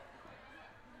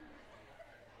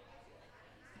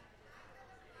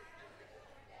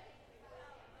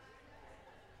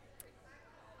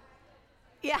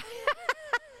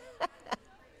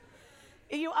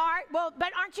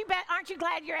but aren't you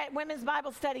glad you're at Women's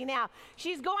Bible Study now?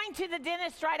 She's going to the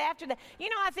dentist right after that. You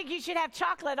know, I think you should have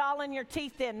chocolate all in your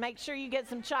teeth then. Make sure you get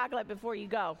some chocolate before you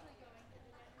go.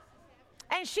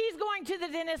 And she's going to the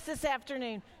dentist this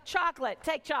afternoon. Chocolate.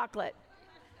 Take chocolate.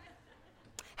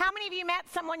 How many of you met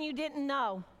someone you didn't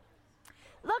know?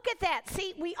 Look at that.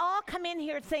 See, we all come in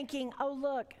here thinking, oh,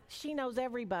 look, she knows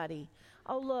everybody.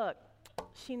 Oh, look,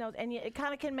 she knows. And it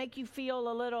kind of can make you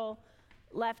feel a little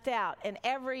left out. And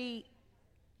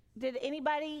did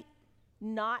anybody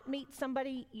not meet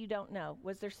somebody you don't know?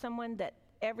 Was there someone that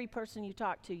every person you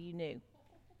talked to you knew?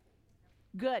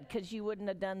 Good, because you wouldn't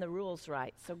have done the rules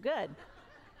right. So good.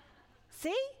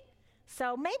 See?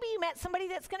 So maybe you met somebody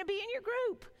that's going to be in your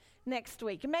group next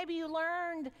week. And maybe you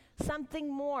learned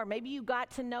something more. Maybe you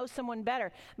got to know someone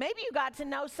better. Maybe you got to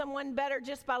know someone better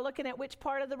just by looking at which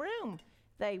part of the room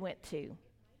they went to.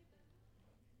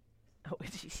 Oh,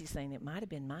 she's saying it might have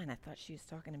been mine. I thought she was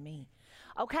talking to me.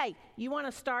 Okay, you want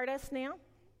to start us now?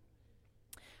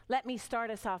 Let me start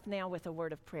us off now with a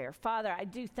word of prayer. Father, I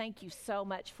do thank you so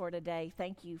much for today.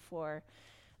 Thank you for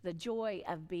the joy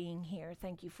of being here.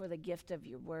 Thank you for the gift of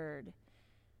your word.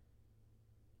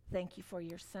 Thank you for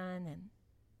your son, and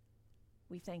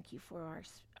we thank you for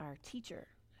our teacher,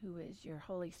 who is your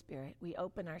Holy Spirit. We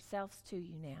open ourselves to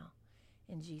you now.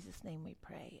 In Jesus' name we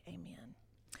pray, amen.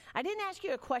 I didn't ask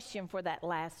you a question for that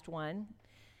last one,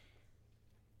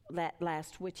 that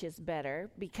last which is better,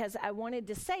 because I wanted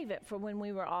to save it for when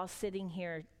we were all sitting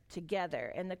here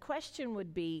together. And the question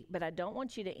would be, but I don't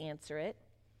want you to answer it.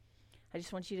 I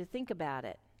just want you to think about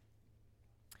it.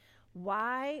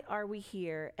 Why are we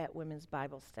here at Women's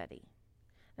Bible Study?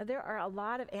 Now, there are a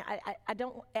lot of,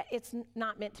 it's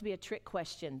not meant to be a trick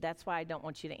question. That's why I don't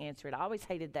want you to answer it. I always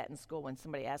hated that in school when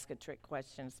somebody asked a trick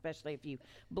question, especially if you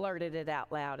blurted it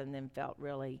out loud and then felt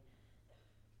really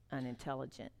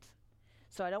unintelligent.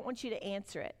 So I don't want you to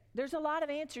answer it. There's a lot of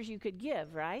answers you could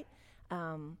give, right?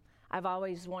 I've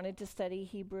always wanted to study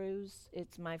Hebrews.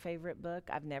 It's my favorite book.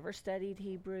 I've never studied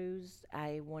Hebrews.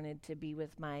 I wanted to be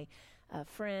with my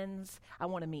friends. I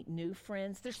want to meet new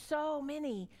friends. There's so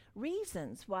many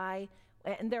reasons why,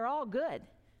 and they're all good,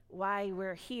 why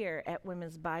we're here at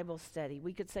Women's Bible Study.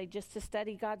 We could say just to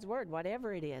study God's Word,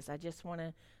 whatever it is. I just want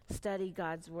to study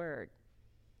God's Word.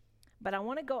 But I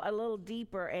want to go a little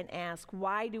deeper and ask,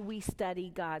 why do we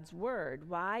study God's Word?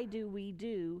 Why do we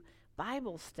do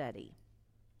Bible study?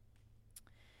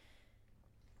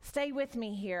 Stay with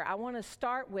me here. I want to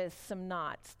start with some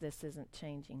knots. This isn't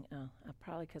changing. Oh,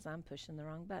 probably because I'm pushing the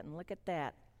wrong button. Look at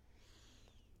that.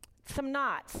 Some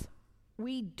knots.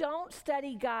 We don't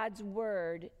study God's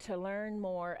Word to learn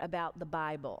more about the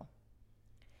Bible.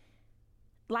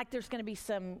 Like there's going to be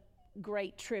some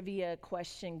great trivia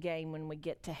question game when we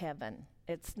get to heaven.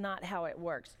 It's not how it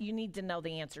works. You need to know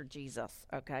the answer, Jesus,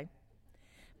 okay?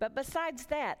 But besides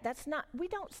that, we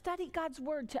don't study God's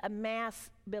Word to amass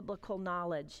biblical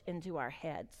knowledge into our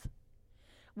heads.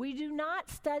 We do not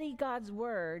study God's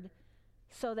Word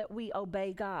so that we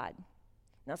obey God.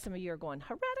 Now, some of you are going,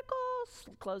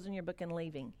 heretical, closing your book and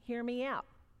leaving. Hear me out.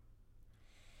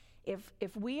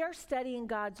 If we are studying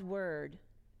God's Word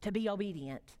to be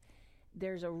obedient,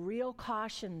 there's a real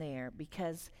caution there,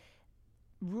 because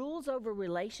rules over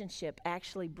relationship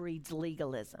actually breeds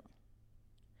legalism.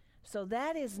 So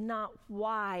that is not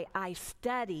why I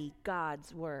study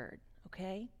God's Word,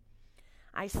 okay?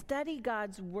 I study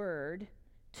God's Word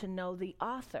to know the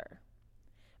author,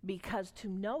 because to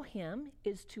know Him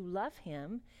is to love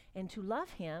Him, and to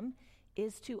love Him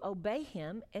is to obey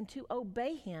Him, and to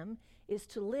obey Him is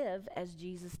to live as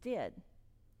Jesus did.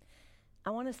 I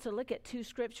want us to look at two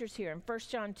scriptures here. In 1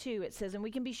 John 2, it says, and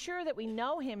we can be sure that we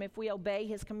know Him if we obey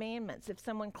His commandments. If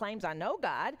someone claims, I know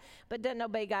God, but doesn't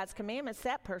obey God's commandments,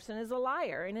 that person is a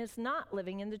liar and is not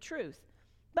living in the truth.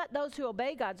 But those who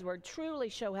obey God's word truly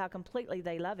show how completely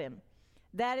they love Him.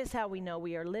 That is how we know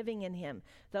we are living in Him.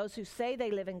 Those who say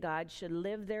they live in God should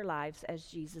live their lives as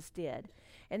Jesus did.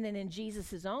 And then in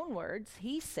Jesus' own words,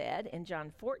 He said in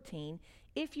John 14,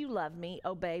 if you love me,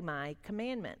 obey my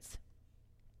commandments.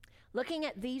 Looking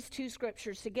at these two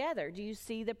scriptures together, do you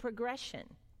see the progression?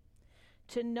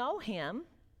 To know Him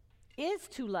is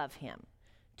to love Him.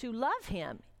 To love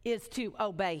Him is to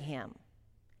obey Him.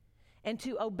 And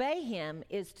to obey Him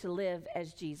is to live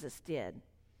as Jesus did.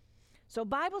 So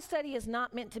Bible study is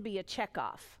not meant to be a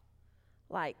checkoff,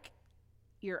 like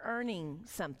you're earning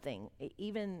something,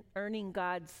 even earning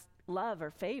God's love or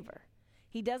favor.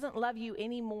 He doesn't love you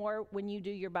any more when you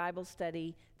do your Bible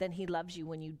study than He loves you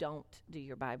when you don't do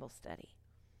your Bible study.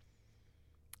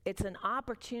 It's an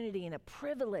opportunity and a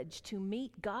privilege to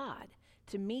meet God,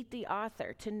 to meet the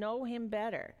author, to know Him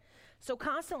better. So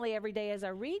constantly every day as I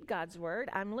read God's word,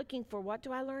 I'm looking for, what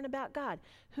do I learn about God?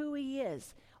 Who he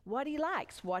is, what he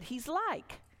likes, what he's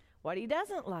like, what he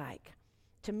doesn't like.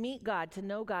 To meet God, to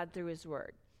know God through his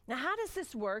word. Now, how does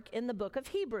this work in the book of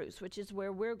Hebrews, which is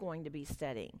where we're going to be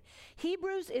studying?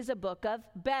 Hebrews is a book of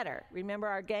better. Remember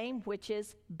our game, which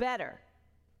is better.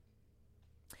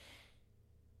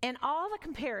 And all the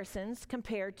comparisons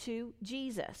compared to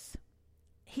Jesus.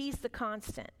 He's the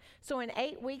constant. So in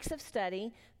 8 weeks of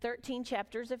study, 13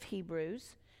 chapters of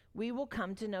Hebrews, we will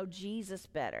come to know Jesus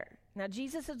better. Now,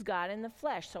 Jesus is God in the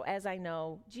flesh, so as I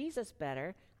know Jesus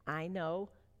better, I know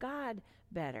God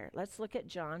better. Let's look at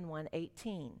John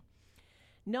 1:18.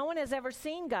 No one has ever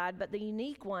seen God, but the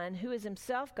unique one, who is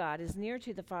himself God, is near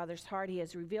to the Father's heart. He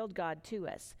has revealed God to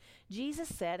us. Jesus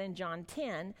said in John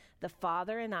 10, the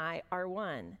Father and I are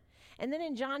one. And then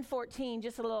in John 14,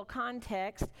 just a little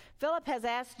context, Philip has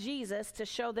asked Jesus to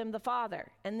show them the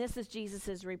Father. And this is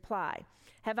Jesus' reply.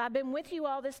 Have I been with you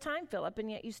all this time, Philip,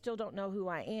 and yet you still don't know who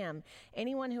I am?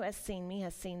 Anyone who has seen me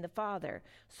has seen the Father.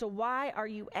 So why are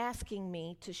you asking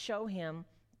me to show him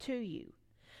to you?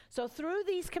 So through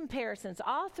these comparisons,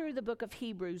 all through the book of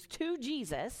Hebrews to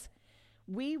Jesus,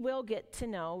 we will get to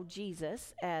know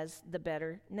Jesus as the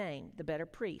better name, the better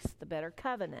priest, the better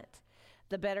covenant,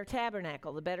 the better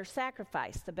tabernacle, the better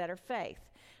sacrifice, the better faith.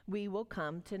 We will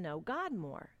come to know God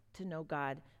more, to know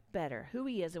God better, who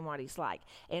he is and what he's like.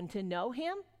 And to know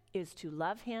him is to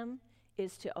love him,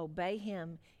 is to obey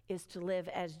him, is to live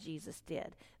as Jesus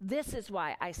did. This is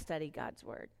why I study God's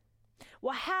word.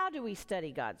 Well, how do we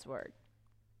study God's word?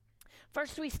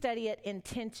 First, we study it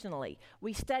intentionally.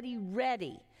 We study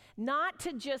ready, not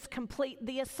to just complete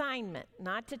the assignment,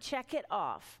 not to check it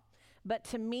off, but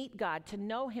to meet God, to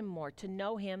know him more, to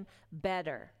know him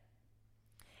better.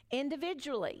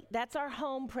 Individually, that's our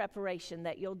home preparation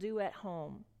that you'll do at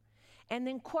home. And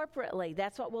then corporately,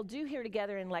 that's what we'll do here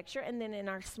together in lecture, and then in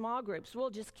our small groups, we'll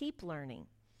just keep learning.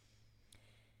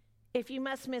 If you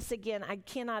must miss again, I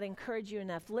cannot encourage you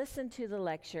enough. Listen to the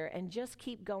lecture and just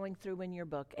keep going through in your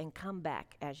book and come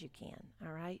back as you can,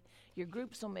 all right? Your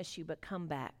groups will miss you, but come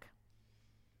back.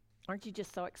 Aren't you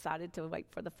just so excited to wait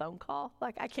for the phone call?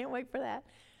 Like, I can't wait for that.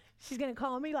 She's going to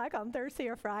call me like on Thursday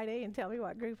or Friday and tell me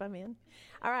what group I'm in.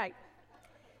 All right.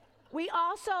 We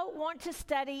also want to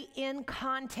study in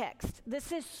context.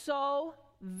 This is so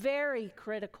very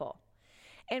critical.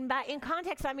 And by in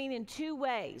context, I mean in two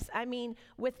ways. I mean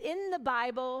within the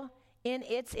Bible in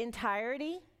its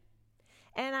entirety,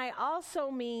 and I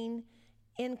also mean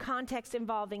in context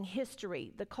involving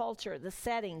history, the culture, the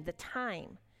setting, the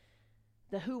time,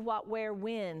 the who, what, where,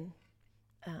 when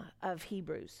of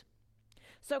Hebrews.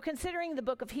 So considering the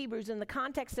book of Hebrews in the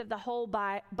context of the whole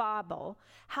Bible,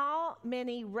 how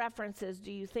many references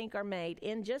do you think are made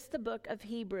in just the book of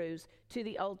Hebrews to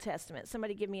the Old Testament?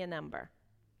 Somebody give me a number.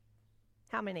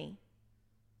 How many?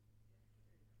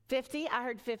 50? I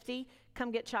heard 50.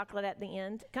 Come get chocolate at the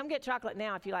end. Come get chocolate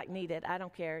now if you need it. I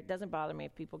don't care. It doesn't bother me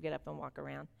if people get up and walk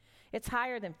around. It's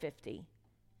higher than 50.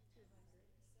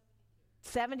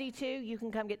 72? You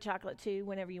can come get chocolate too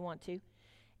whenever you want to.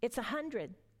 It's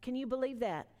 100. Can you believe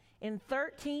that? In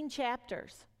 13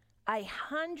 chapters,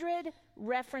 100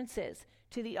 references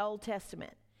to the Old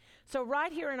Testament. So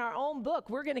right here in our own book,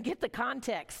 we're going to get the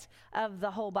context of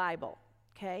the whole Bible,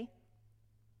 okay?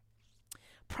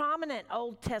 Prominent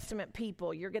Old Testament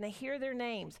people, you're going to hear their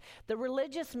names. The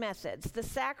religious methods, the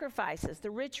sacrifices, the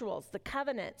rituals, the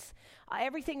covenants,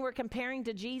 everything we're comparing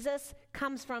to Jesus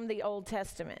comes from the Old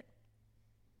Testament.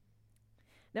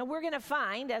 Now we're going to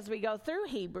find as we go through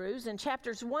Hebrews in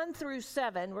chapters 1 through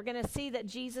 7, we're going to see that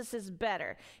Jesus is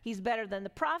better. He's better than the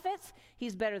prophets.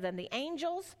 He's better than the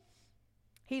angels.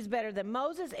 He's better than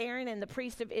Moses, Aaron, and the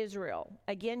priest of Israel.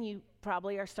 Again, you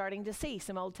probably are starting to see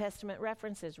some Old Testament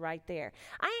references right there.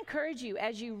 I encourage you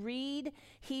as you read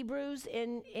Hebrews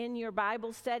in your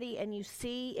Bible study and you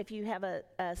see, if you have a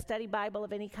study Bible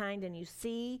of any kind and you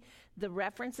see the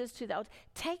references to the Old,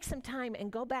 take some time and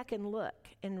go back and look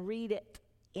and read it.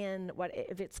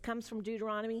 If it comes from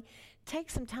Deuteronomy, take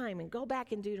some time and go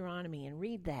back in Deuteronomy and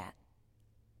read that.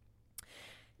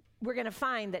 We're going to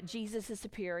find that Jesus is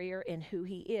superior in who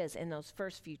he is in those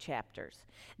first few chapters.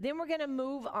 Then we're going to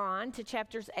move on to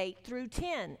chapters 8 through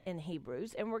 10 in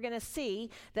Hebrews, and we're going to see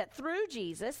that through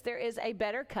Jesus there is a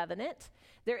better covenant,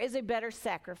 there is a better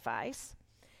sacrifice,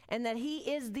 and that he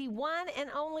is the one and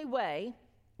only way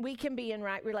we can be in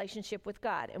right relationship with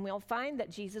God. And we'll find that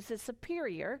Jesus is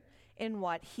superior in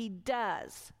what he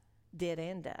did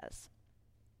and does.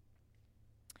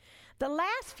 The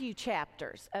last few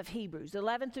chapters of Hebrews,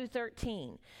 11 through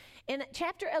 13. In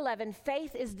chapter 11,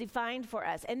 faith is defined for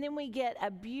us. And then we get a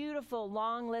beautiful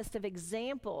long list of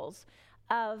examples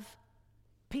of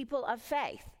people of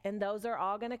faith. And those are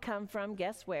all going to come from,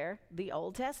 guess where? The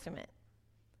Old Testament.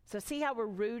 So see how we're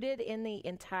rooted in the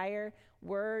entire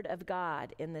Word of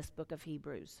God in this book of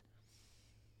Hebrews.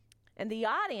 And the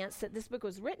audience that this book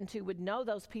was written to would know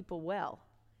those people well.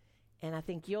 And I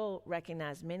think you'll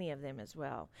recognize many of them as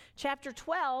well. Chapter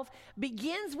 12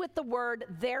 begins with the word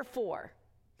therefore.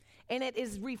 And it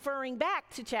is referring back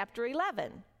to chapter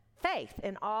 11, faith,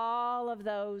 and all of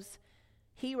those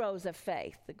heroes of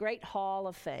faith, the great hall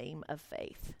of fame of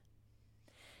faith.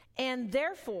 And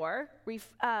therefore,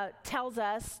 tells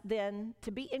us then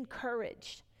to be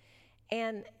encouraged.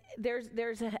 And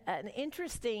there's an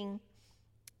interesting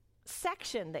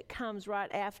section that comes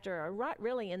right after, or right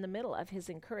really in the middle of his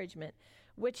encouragement,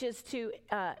 which is to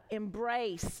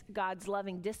embrace God's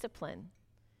loving discipline.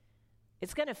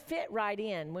 It's going to fit right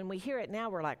in. When we hear it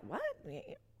now, we're like, what?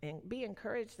 And be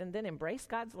encouraged and then embrace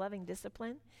God's loving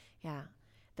discipline? Yeah,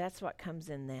 that's what comes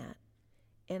in that,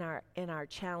 in our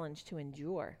challenge to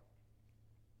endure.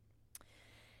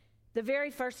 The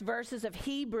very first verses of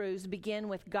Hebrews begin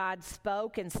with God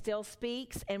spoke and still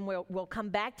speaks, and we'll come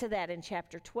back to that in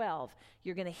chapter 12.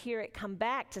 You're going to hear it come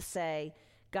back to say,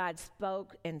 God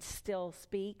spoke and still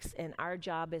speaks, and our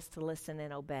job is to listen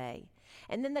and obey.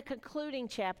 And then the concluding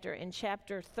chapter in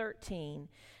chapter 13,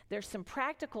 there's some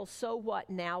practical so what,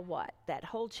 now what. That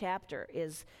whole chapter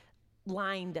is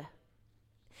lined.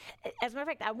 As a matter of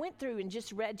fact, I went through and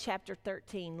just read chapter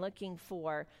 13 looking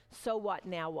for so what,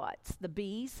 now what's, the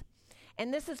B's.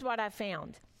 And this is what I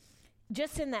found.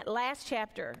 Just in that last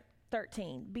chapter,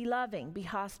 13, be loving, be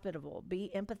hospitable, be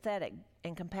empathetic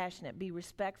and compassionate, be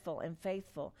respectful and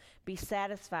faithful, be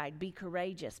satisfied, be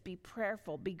courageous, be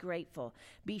prayerful, be grateful,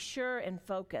 be sure and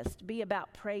focused, be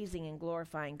about praising and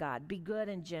glorifying God, be good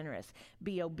and generous,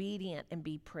 be obedient and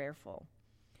be prayerful.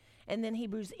 And then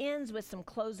Hebrews ends with some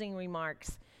closing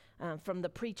remarks from the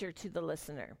preacher to the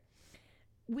listener.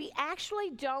 We actually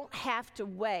don't have to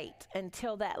wait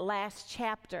until that last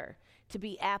chapter to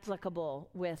be applicable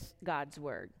with God's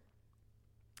word.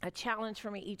 A challenge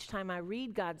for me each time I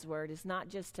read God's word is not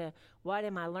just to, what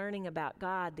am I learning about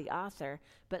God, the author,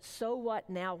 but so what,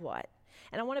 now what?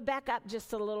 And I want to back up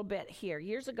just a little bit here.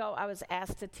 Years ago, I was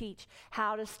asked to teach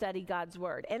how to study God's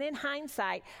word. And in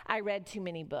hindsight, I read too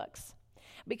many books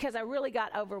because I really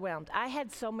got overwhelmed. I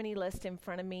had so many lists in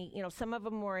front of me. You know, some of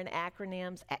them were in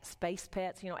acronyms, space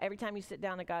pets. You know, every time you sit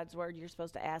down to God's word, you're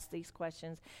supposed to ask these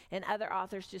questions. And other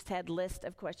authors just had lists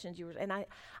of questions. And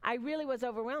I really was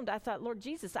overwhelmed. I thought, Lord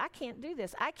Jesus, I can't do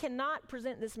this. I cannot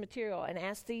present this material and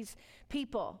ask these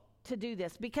people to do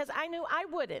this because I knew I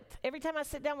wouldn't. Every time I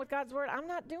sit down with God's word, I'm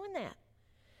not doing that.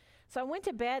 So I went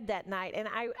to bed that night, and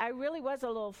I really was a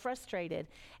little frustrated.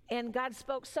 And God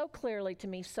spoke so clearly to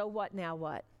me, so what, now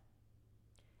what?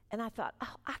 And I thought,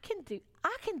 oh, I can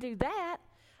do that.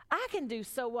 I can do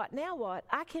so what, now what?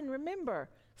 I can remember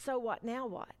so what, now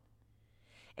what?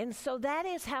 And so that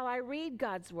is how I read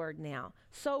God's word now.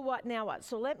 So what, now what?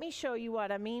 So let me show you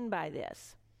what I mean by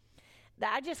this.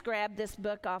 I just grabbed this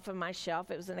book off of my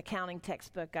shelf. It was an accounting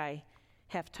textbook I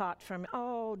have taught from.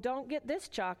 Oh, don't get this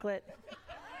chocolate.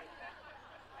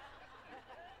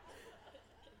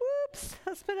 Whoops,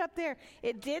 let's put it up there.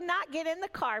 It did not get in the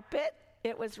carpet.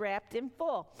 It was wrapped in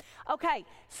full. Okay,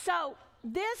 so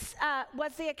this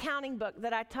was the accounting book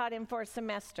that I taught him for a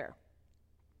semester.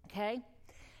 Okay?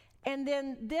 And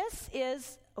then this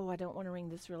is, I don't want to ring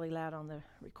this really loud on the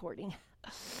recording.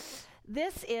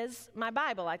 This is my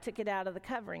Bible. I took it out of the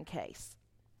covering case.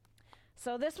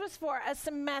 So this was for a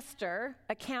semester,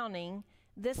 accounting.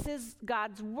 This is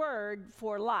God's word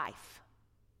for life.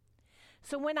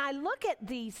 So when I look at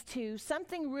these two,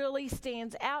 something really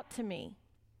stands out to me.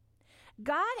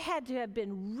 God had to have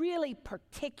been really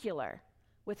particular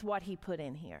with what he put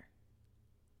in here.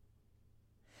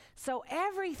 So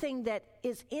everything that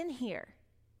is in here,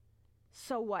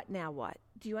 so what, now what?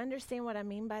 Do you understand what I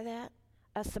mean by that?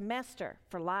 A semester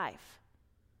for life.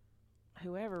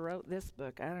 Whoever wrote this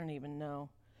book, I don't even know.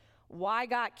 Why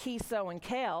got Kiso and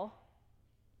Kale?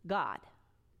 God.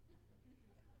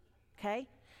 Okay?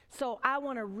 So I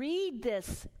want to read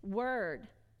this word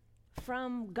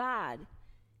from God,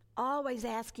 always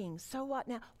asking, so what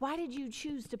now? Why did you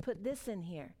choose to put this in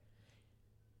here?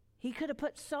 He could have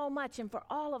put so much, and for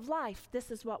all of life,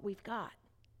 this is what we've got.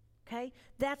 Okay?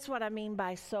 That's what I mean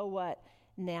by so what,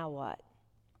 now what.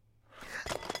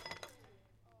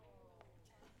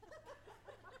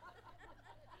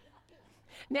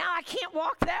 Now I can't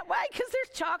walk that way because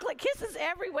there's chocolate kisses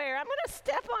everywhere. I'm going to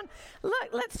step on. Look,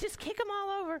 let's just kick them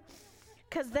all over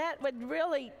because that would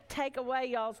really take away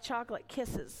y'all's chocolate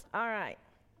kisses. All right.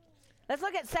 Let's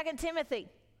look at 2 Timothy.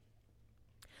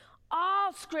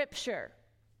 All Scripture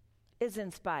is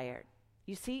inspired.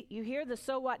 You see, you hear the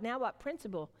so what, now what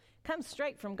principle comes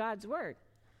straight from God's Word.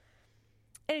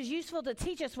 It is useful to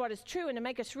teach us what is true and to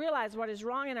make us realize what is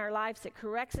wrong in our lives. It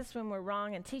corrects us when we're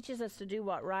wrong and teaches us to do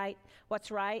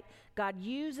what's right. God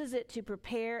uses it to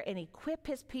prepare and equip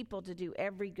his people to do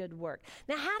every good work.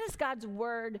 Now, how does God's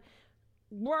Word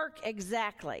work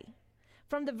exactly?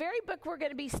 From the very book we're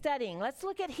going to be studying, let's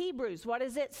look at Hebrews. What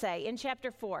does it say in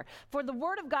chapter 4? For the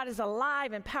word of God is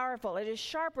alive and powerful. It is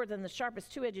sharper than the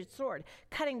sharpest two-edged sword,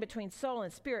 cutting between soul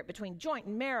and spirit, between joint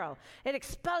and marrow. It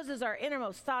exposes our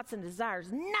innermost thoughts and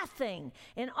desires. Nothing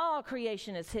in all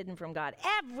creation is hidden from God.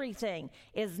 Everything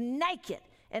is naked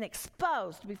and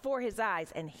exposed before his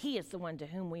eyes, and he is the one to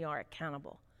whom we are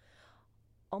accountable.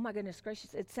 Oh my goodness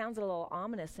gracious, it sounds a little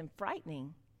ominous and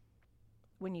frightening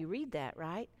when you read that,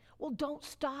 right? Well, don't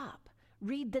stop.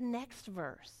 Read the next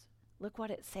verse. Look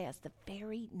what it says, the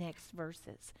very next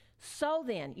verses. So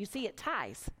then, you see it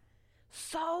ties.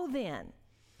 So then,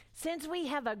 since we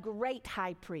have a great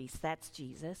high priest, that's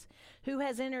Jesus, who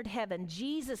has entered heaven,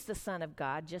 Jesus the Son of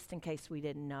God, just in case we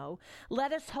didn't know,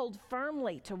 let us hold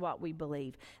firmly to what we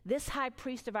believe. This high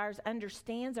priest of ours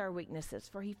understands our weaknesses,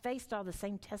 for he faced all the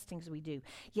same testings we do,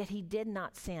 yet he did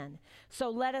not sin. So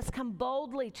let us come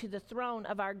boldly to the throne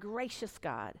of our gracious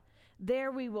God.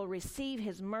 There we will receive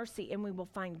his mercy and we will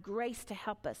find grace to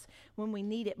help us when we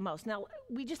need it most. Now,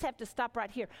 we just have to stop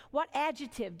right here. What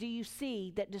adjective do you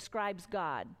see that describes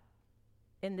God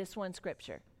in this one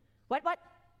scripture? What?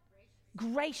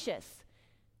 Gracious.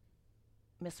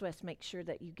 Miss West, make sure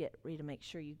that you get, Rita, make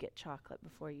sure you get chocolate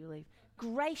before you leave.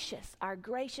 Gracious, our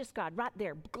gracious God, right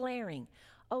there, glaring.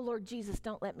 Oh, Lord Jesus,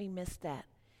 don't let me miss that.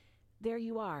 There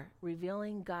you are,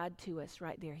 revealing God to us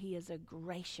right there. He is a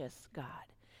gracious God.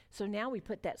 So now we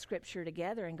put that scripture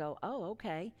together and go, oh,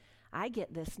 okay, I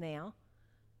get this now.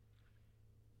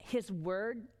 His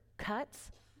word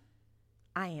cuts.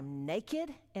 I am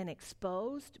naked and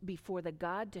exposed before the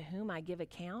God to whom I give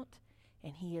account,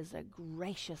 and he is a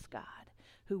gracious God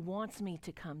who wants me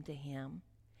to come to him.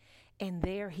 And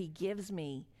there he gives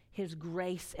me his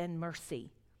grace and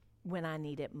mercy when I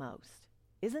need it most.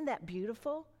 Isn't that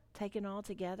beautiful, taken all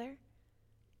together?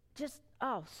 Just,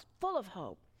 full of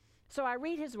hope. So I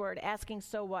read his word asking,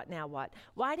 so what, now what?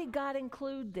 Why did God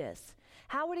include this?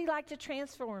 How would he like to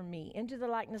transform me into the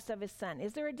likeness of his son?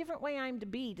 Is there a different way I'm to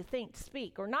be, to think, to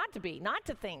speak, or not to be, not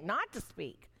to think, not to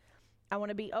speak? I want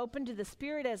to be open to the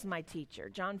Spirit as my teacher.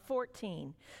 John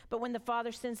 14. But when the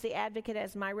Father sends the advocate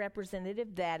as my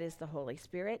representative, that is the Holy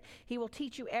Spirit, he will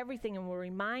teach you everything and will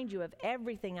remind you of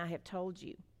everything I have told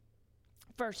you.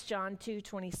 1 John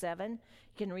 2:27. You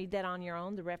can read that on your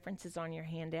own. The reference is on your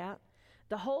handout.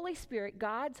 The Holy Spirit,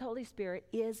 God's Holy Spirit,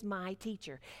 is my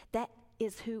teacher. That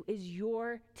is who is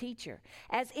your teacher.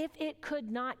 As if it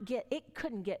couldn't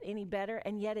get any better,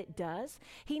 and yet it does.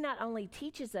 He not only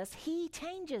teaches us, he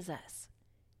changes us.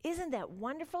 Isn't that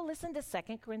wonderful? Listen to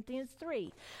 2 Corinthians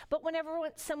 3. But whenever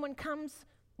someone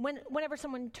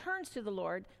turns to the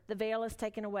Lord, the veil is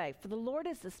taken away. For the Lord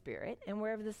is the Spirit, and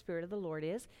wherever the Spirit of the Lord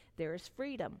is, there is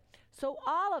freedom. So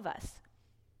all of us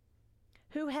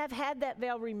who have had that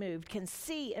veil removed can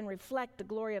see and reflect the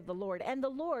glory of the Lord. And the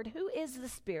Lord, who is the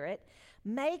Spirit,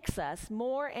 makes us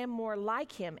more and more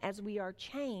like him as we are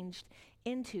changed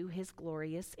into his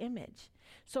glorious image.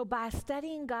 So by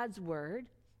studying God's word,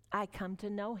 I come to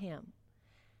know him.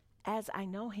 As I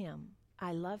know him,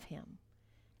 I love him.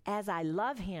 As I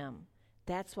love him,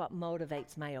 that's what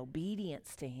motivates my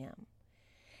obedience to him.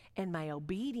 And my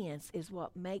obedience is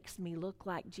what makes me look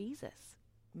like Jesus,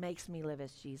 makes me live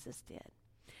as Jesus did.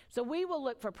 So we will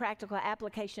look for practical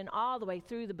application all the way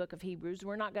through the book of Hebrews.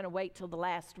 We're not going to wait till the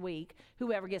last week.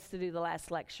 Whoever gets to do the last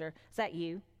lecture. Is that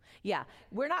you? Yeah.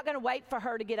 We're not going to wait for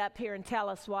her to get up here and tell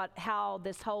us how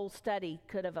this whole study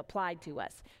could have applied to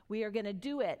us. We are going to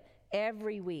do it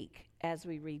every week as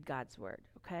we read God's word,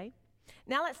 okay?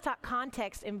 Now let's talk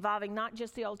context involving not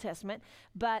just the Old Testament,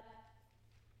 but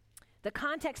the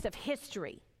context of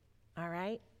history, all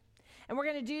right? And we're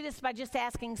going to do this by just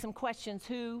asking some questions.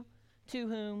 Who, to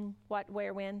whom, what,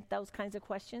 where, when, those kinds of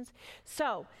questions.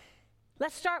 So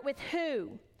let's start with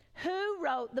who. Who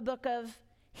wrote the book of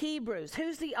Hebrews?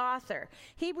 Who's the author?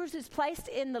 Hebrews is placed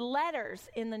in the letters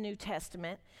in the New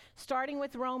Testament. Starting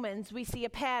with Romans, we see a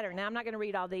pattern. Now, I'm not going to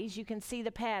read all these. You can see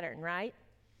the pattern, right?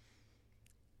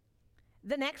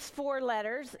 The next four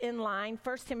letters in line,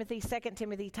 1 Timothy, 2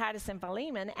 Timothy, Titus, and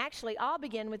Philemon, actually all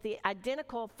begin with the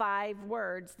identical 5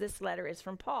 words. This letter is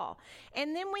from Paul.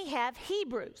 And then we have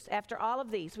Hebrews. After all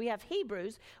of these, we have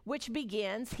Hebrews, which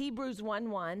begins, Hebrews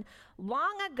 1:1.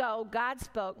 Long ago, God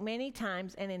spoke many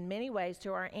times and in many ways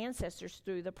to our ancestors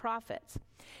through the prophets.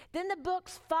 Then the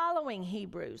books following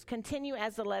Hebrews continue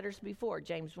as the letters before.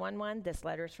 James 1:1, this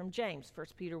letter is from James.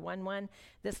 1 Peter 1:1,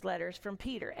 this letter is from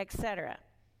Peter, etc.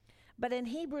 But in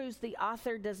Hebrews, the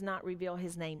author does not reveal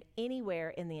his name anywhere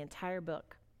in the entire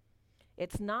book.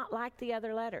 It's not like the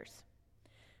other letters.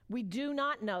 We do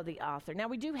not know the author. Now,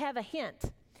 we do have a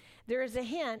hint. There is a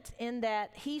hint in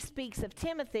that he speaks of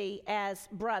Timothy as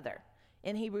brother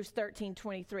in Hebrews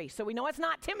 13:23. So we know it's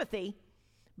not Timothy,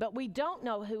 but we don't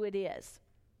know who it is.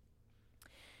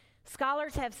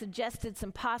 Scholars have suggested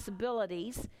some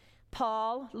possibilities.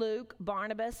 Paul, Luke,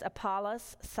 Barnabas,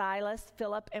 Apollos, Silas,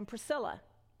 Philip, and Priscilla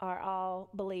are all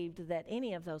believed that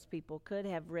any of those people could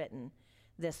have written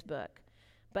this book.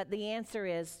 But the answer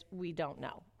is we don't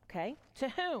know, okay? To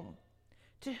whom?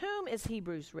 To whom is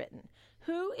Hebrews written?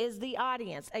 Who is the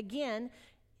audience? Again,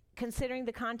 considering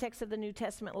the context of the New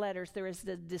Testament letters, there is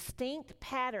a distinct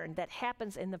pattern that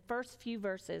happens in the first few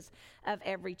verses of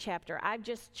every chapter. I've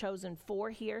just chosen 4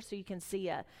 here so you can see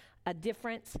a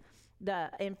difference.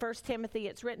 In 1 Timothy,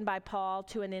 it's written by Paul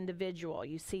to an individual.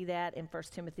 You see that in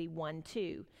 1 Timothy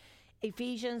 1:2.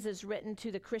 Ephesians is written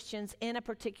to the Christians in a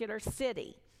particular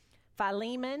city.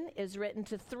 Philemon is written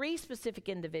to 3 specific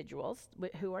individuals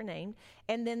who are named,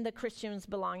 and then the Christians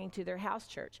belonging to their house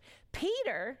church.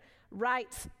 Peter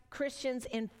writes Christians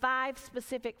in 5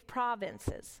 specific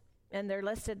provinces, and they're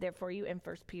listed there for you in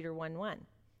 1 Peter 1:1.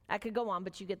 I could go on,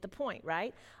 but you get the point,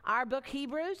 right? Our book,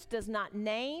 Hebrews, does not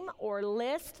name or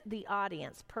list the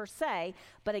audience per se,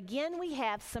 but again, we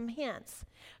have some hints.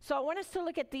 So I want us to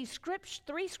look at these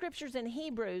 3 scriptures in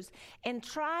Hebrews and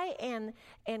try and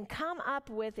come up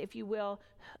with, if you will,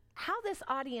 how this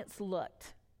audience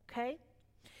looked, okay?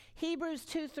 Hebrews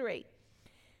 2:3.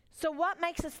 So what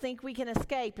makes us think we can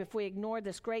escape if we ignore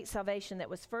this great salvation that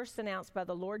was first announced by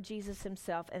the Lord Jesus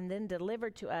himself and then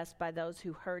delivered to us by those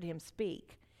who heard him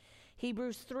speak?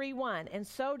 Hebrews 3:1, and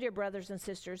so, dear brothers and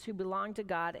sisters who belong to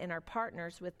God and are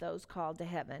partners with those called to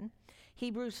heaven.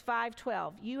 Hebrews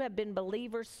 5:12, you have been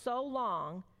believers so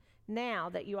long now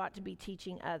that you ought to be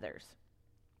teaching others.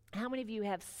 How many of you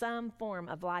have some form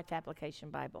of Life Application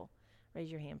Bible?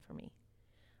 Raise your hand for me.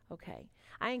 Okay.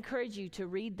 I encourage you to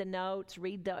read the notes,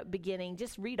 read the beginning,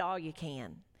 just read all you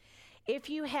can. If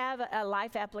you have a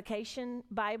Life Application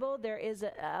Bible, there is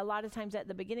a lot of times at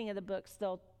the beginning of the books,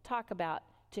 they'll talk about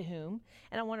to whom.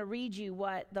 And I want to read you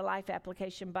what the Life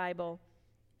Application Bible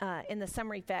in the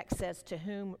summary fact says to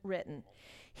whom written.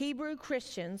 Hebrew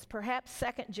Christians, perhaps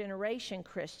second-generation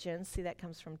Christians, see that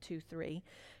comes from 2:3,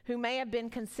 who may have been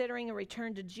considering a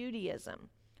return to Judaism,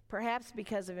 perhaps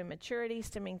because of immaturity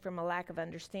stemming from a lack of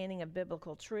understanding of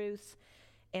biblical truths,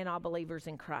 and all believers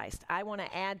in Christ. I want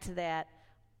to add to that,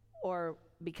 or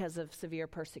because of severe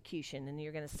persecution, and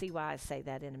you're going to see why I say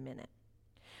that in a minute.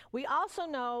 We also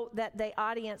know that the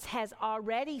audience has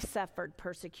already suffered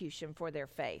persecution for their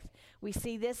faith. We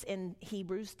see this in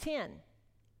Hebrews 10.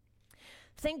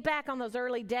 Think back on those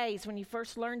early days when you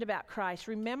first learned about Christ.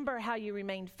 Remember how you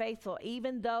remained faithful,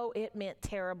 even though it meant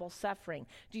terrible suffering.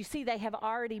 Do you see they have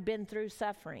already been through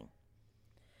suffering?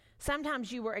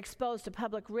 Sometimes you were exposed to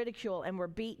public ridicule and were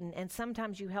beaten, and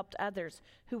sometimes you helped others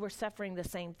who were suffering the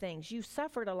same things. You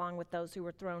suffered along with those who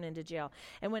were thrown into jail.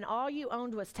 And when all you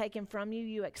owned was taken from you,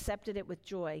 you accepted it with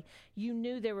joy. You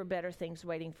knew there were better things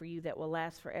waiting for you that will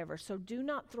last forever. So do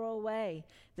not throw away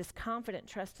this confident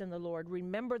trust in the Lord.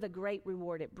 Remember the great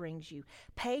reward it brings you.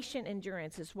 Patient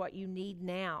endurance is what you need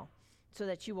now so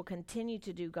that you will continue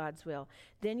to do God's will.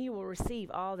 Then you will receive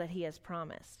all that he has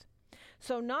promised.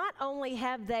 So not only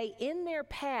have they in their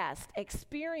past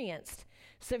experienced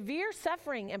severe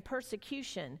suffering and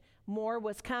persecution, more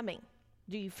was coming.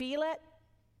 Do you feel it?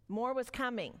 More was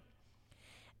coming.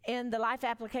 In the Life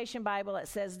Application Bible, it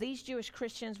says these Jewish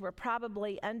Christians were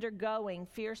probably undergoing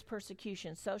fierce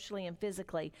persecution socially and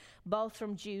physically, both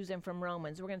from Jews and from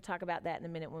Romans. We're going to talk about that in a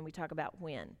minute when we talk about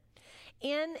when.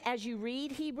 As you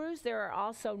read Hebrews, there are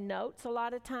also notes a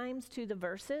lot of times to the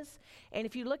verses. And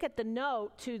if you look at the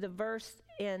note to the verse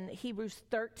in Hebrews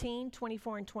 13,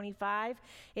 24 and 25,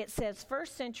 it says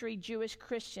first century Jewish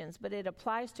Christians, but it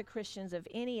applies to Christians of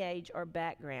any age or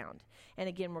background. And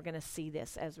again, we're going to see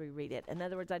this as we read it. In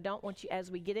other words, I don't want you,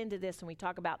 as we get into this and we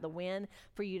talk about the when,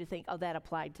 for you to think, oh, that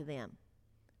applied to them.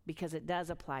 Because it does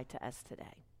apply to us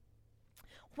today.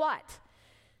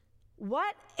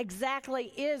 What exactly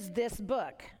is this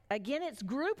book? Again, it's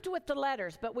grouped with the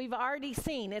letters, but we've already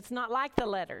seen it's not like the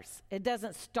letters. It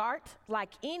doesn't start like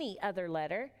any other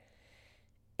letter.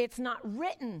 It's not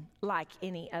written like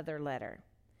any other letter.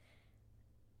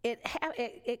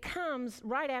 It comes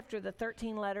right after the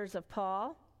 13 letters of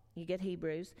Paul. You get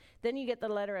Hebrews. Then you get the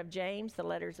letter of James, the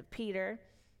letters of Peter,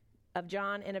 of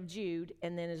John, and of Jude,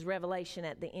 and then is Revelation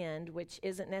at the end, which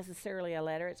isn't necessarily a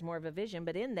letter. It's more of a vision,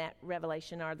 but in that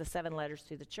Revelation are the 7 letters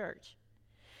to the church.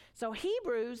 So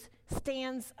Hebrews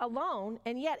stands alone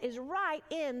and yet is right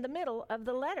in the middle of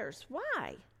the letters.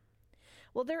 Why?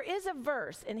 Well, there is a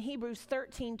verse in Hebrews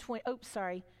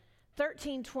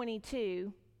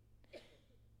 13:22.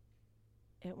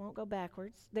 It won't go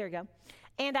backwards. There you go.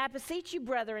 And I beseech you,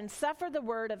 brethren, suffer the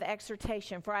word of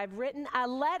exhortation, for I've written a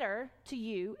letter to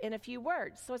you in a few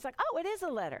words. So it's like, oh, it is a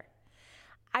letter.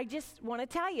 I just want to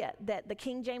tell you that the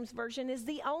King James Version is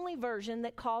the only version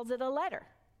that calls it a letter.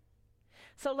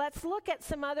 So let's look at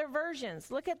some other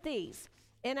versions. Look at these.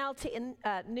 NLT,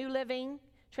 New Living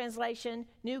Translation,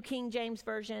 New King James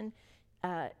Version,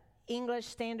 English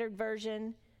Standard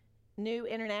Version, New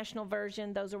International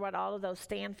Version. Those are what all of those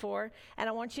stand for. And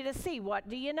I want you to see, what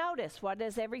do you notice? What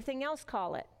does everything else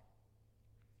call it?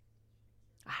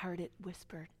 I heard it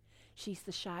whispered. She's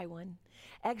the shy one.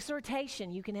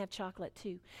 Exhortation. You can have chocolate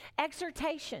too.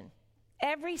 Exhortation.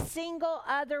 Every single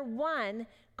other one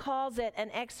calls it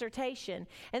an exhortation.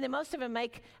 And then most of them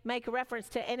make a reference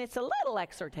to, and it's a little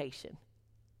exhortation.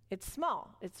 It's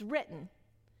small. It's written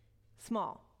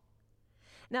small.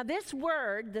 Now this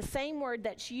word, the same word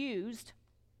that's used,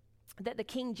 that the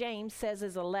King James says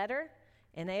is a letter,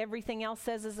 and everything else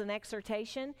says is an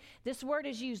exhortation, this word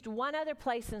is used one other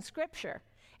place in Scripture,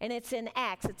 and it's in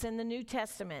Acts. It's in the New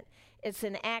Testament. It's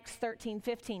in Acts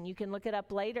 13:15. You can look it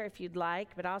up later if you'd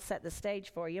like, but I'll set the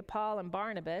stage for you. Paul and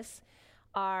Barnabas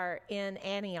are in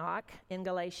Antioch in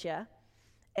Galatia,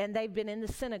 and they've been in the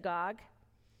synagogue,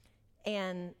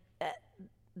 and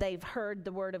they've heard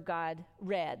the word of God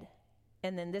read.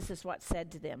 And then this is what's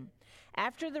said to them.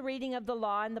 After the reading of the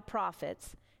law and the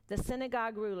prophets, the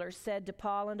synagogue rulers said to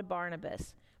Paul and to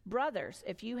Barnabas, brothers,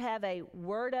 if you have a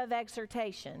word of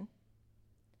exhortation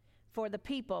for the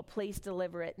people, please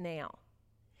deliver it now.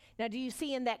 Now, do you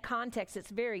see in that context,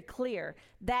 it's very clear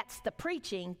that's the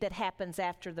preaching that happens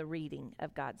after the reading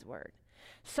of God's word.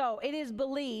 So it is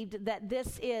believed that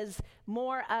this is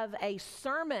more of a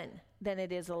sermon than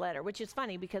it is a letter, which is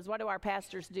funny because what do our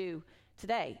pastors do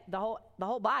today? The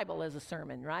whole Bible is a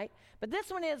sermon, right? But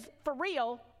this one is, for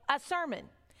real, a sermon.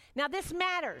 Now, this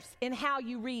matters in how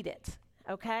you read it,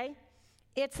 okay?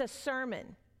 It's a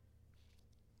sermon.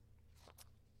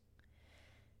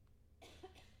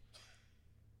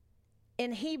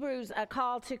 In Hebrews, A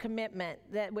Call to Commitment,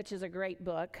 which is a great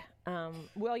book,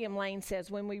 William Lane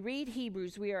says, when we read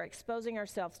Hebrews, we are exposing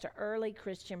ourselves to early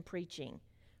Christian preaching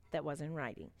that was in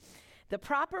writing. The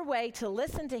proper way to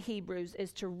listen to Hebrews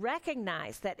is to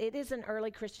recognize that it is an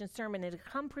early Christian sermon and to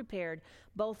come prepared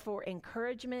both for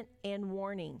encouragement and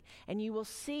warning. And you will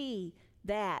see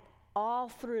that all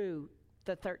through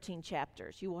the 13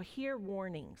 chapters. You will hear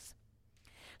warnings.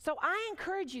 So I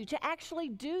encourage you to actually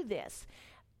do this.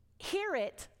 Hear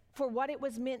it for what it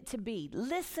was meant to be.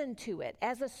 Listen to it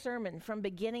as a sermon from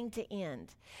beginning to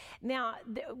end. Now,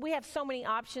 we have so many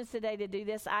options today to do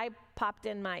this. I popped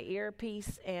in my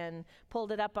earpiece and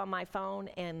pulled it up on my phone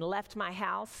and left my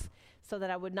house so that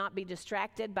I would not be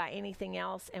distracted by anything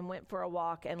else and went for a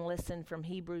walk and listened from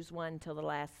Hebrews 1 till the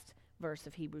last verse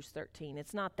of Hebrews 13.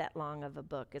 It's not that long of a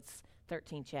book. It's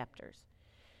 13 chapters.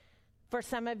 For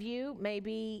some of you,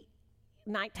 maybe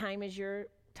nighttime is your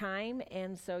time,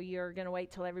 and so you're going to wait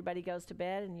till everybody goes to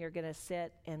bed and you're going to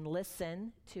sit and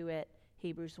listen to it,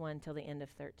 Hebrews 1 till the end of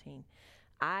 13.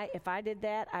 If I did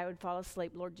that, I would fall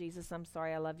asleep. Lord Jesus, I'm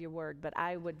sorry, I love your word, but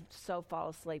I would so fall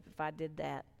asleep if I did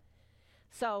that.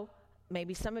 So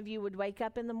maybe some of you would wake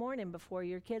up in the morning before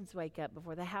your kids wake up,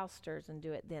 before the house stirs, and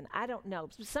do it then. I don't know.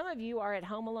 Some of you are at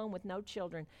home alone with no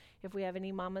children. If we have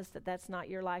any mamas that's not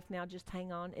your life now, just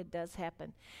hang on. It does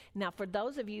happen. Now, for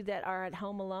those of you that are at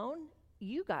home alone,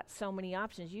 you got so many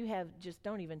options. You have just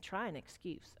don't even try an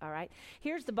excuse, all right?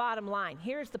 Here's the bottom line.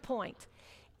 Here's the point.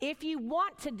 If you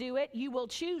want to do it, you will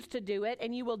choose to do it,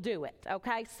 and you will do it,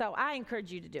 okay? So I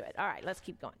encourage you to do it. All right, let's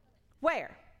keep going.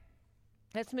 Where?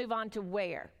 Let's move on to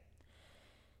where.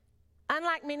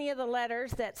 Unlike many of the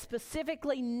letters that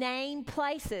specifically name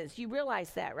places, you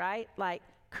realize that, right? Like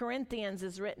Corinthians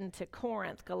is written to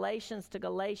Corinth, Galatians to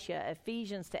Galatia,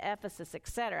 Ephesians to Ephesus,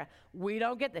 etc. We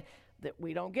don't get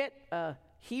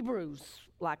Hebrews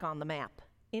like on the map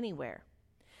anywhere.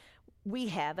 we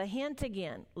have a hint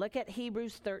again. Look at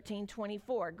Hebrews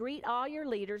 13:24. Greet all your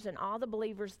leaders and all the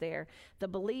believers there. The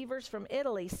believers from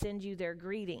Italy send you their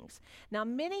greetings. Now,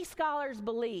 many scholars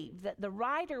believe that the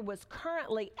writer was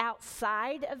currently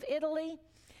outside of Italy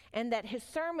and that his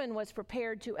sermon was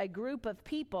prepared to a group of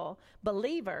people,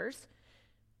 believers,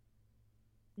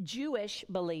 Jewish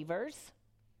believers,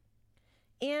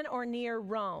 in or near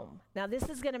Rome. Now, this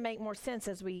is going to make more sense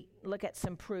as we look at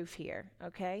some proof here,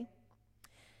 okay?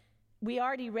 We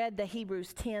already read the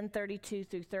Hebrews 10:32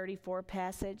 through 34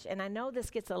 passage, and I know this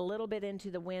gets a little bit into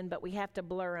the wind, but we have to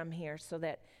blur them here so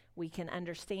that we can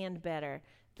understand better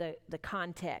the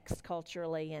context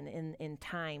culturally and in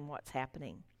time what's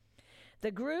happening.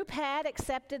 The group had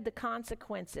accepted the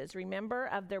consequences, remember,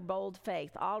 of their bold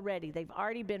faith already. They've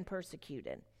already been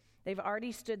persecuted. They've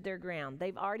already stood their ground.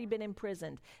 They've already been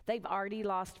imprisoned. They've already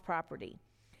lost property.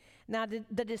 Now,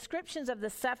 the descriptions of the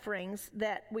sufferings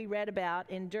that we read about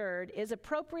endured is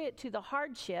appropriate to the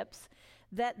hardships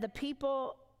that the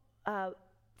people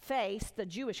faced, the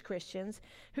Jewish Christians,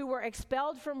 who were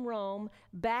expelled from Rome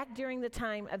back during the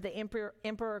time of the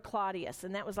Emperor Claudius,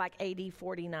 and that was like AD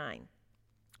 49.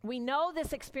 We know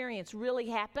this experience really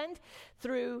happened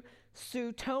through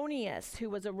Suetonius, who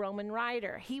was a Roman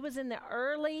writer. He was in the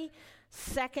early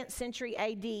 2nd century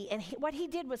AD, and what he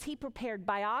did was he prepared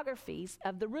biographies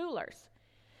of the rulers.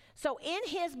 So in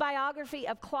his biography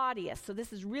of Claudius, so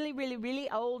this is really, really, really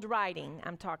old writing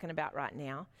I'm talking about right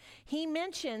now, he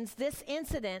mentions this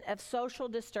incident of social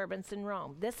disturbance in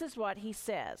Rome. This is what he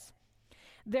says.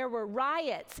 There were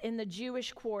riots in the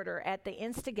Jewish quarter at the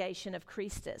instigation of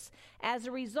Christus. As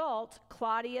a result,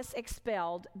 Claudius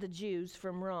expelled the Jews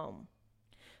from Rome.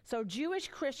 So Jewish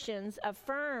Christians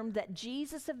affirmed that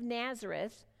Jesus of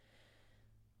Nazareth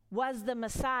was the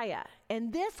Messiah.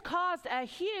 And this caused a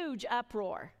huge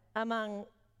uproar among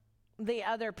the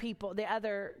other people, the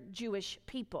other Jewish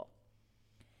people.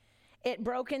 It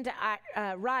broke into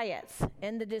riots,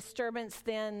 and the disturbance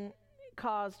then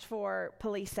caused for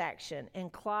police action.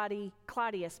 And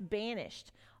Claudius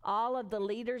banished all of the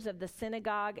leaders of the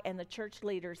synagogue and the church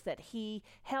leaders that he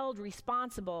held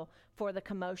responsible for the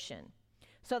commotion.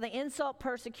 So the insult,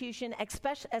 persecution,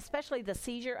 especially the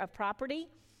seizure of property,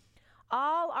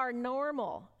 all are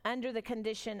normal under the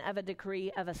condition of a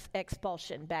decree of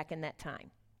expulsion back in that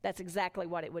time. That's exactly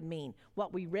what it would mean,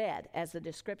 what we read as the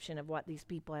description of what these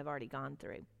people have already gone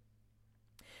through.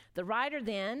 The writer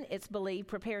then, it's believed,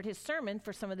 prepared his sermon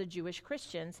for some of the Jewish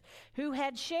Christians who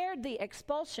had shared the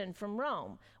expulsion from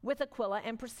Rome with Aquila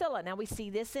and Priscilla. Now we see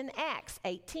this in Acts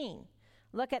 18.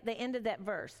 Look at the end of that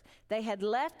verse. They had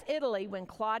left Italy when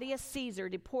Claudius Caesar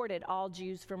deported all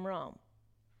Jews from Rome.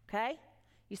 Okay?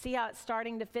 You see how it's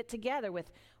starting to fit together with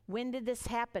when did this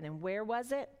happen and where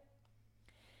was it?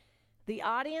 The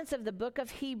audience of the book of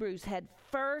Hebrews had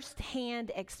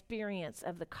first-hand experience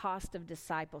of the cost of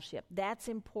discipleship. That's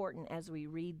important as we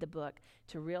read the book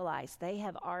to realize they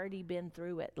have already been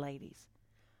through it, ladies.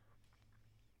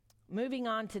 Moving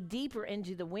on to deeper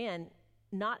into the wind,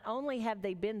 not only have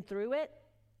they been through it,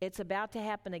 it's about to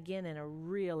happen again in a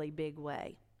really big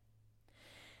way.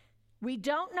 We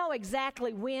don't know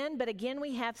exactly when, but again,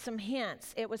 we have some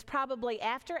hints. It was probably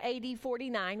after AD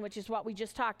 49, which is what we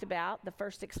just talked about, the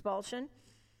first expulsion.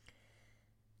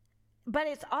 But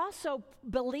it's also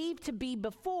believed to be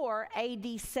before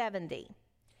AD 70.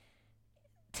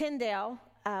 Tyndale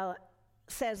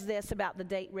says this about the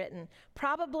date written,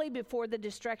 probably before the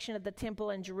destruction of the temple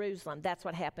in Jerusalem. That's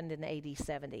what happened in AD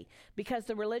 70. Because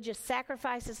the religious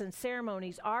sacrifices and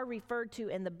ceremonies are referred to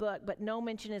in the book, but no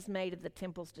mention is made of the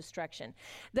temple's destruction.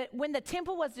 That when the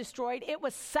temple was destroyed, it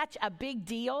was such a big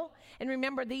deal. And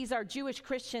remember, these are Jewish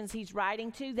Christians he's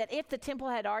writing to, that if the temple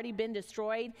had already been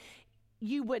destroyed,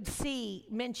 you would see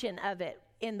mention of it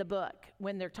in the book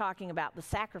when they're talking about the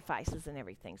sacrifices and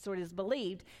everything. So it is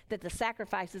believed that the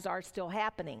sacrifices are still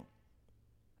happening.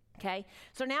 Okay,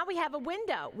 so now we have a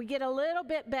window. We get a little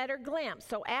bit better glimpse.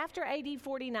 So after AD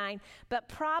 49, but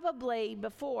probably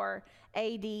before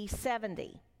AD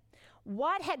 70.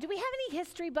 Do we have any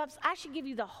history buffs? I should give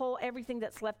you everything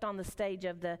that's left on the stage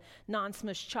of the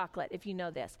non-smush chocolate if you know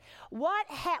this. What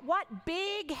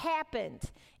big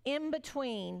happened in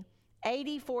between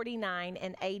AD 49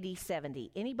 and AD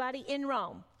 70. Anybody in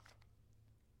Rome?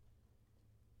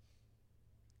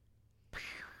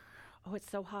 Oh,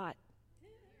 it's so hot.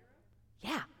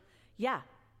 Yeah.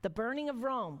 The burning of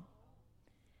Rome.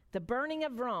 The burning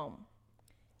of Rome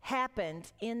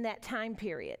happened in that time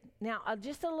period. Now,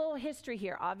 just a little history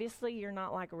here. Obviously, you're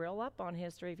not like real up on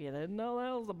history if you didn't know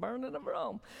that was the burning of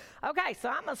Rome. Okay, so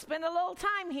I'm going to spend a little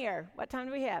time here. What time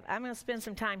do we have? I'm going to spend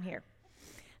some time here.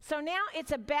 So now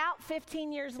it's about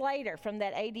 15 years later from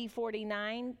that AD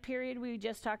 49 period we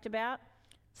just talked about.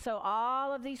 So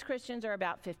all of these Christians are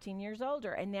about 15 years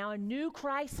older, and now a new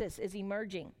crisis is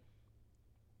emerging.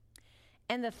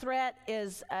 And the threat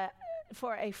is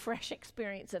for a fresh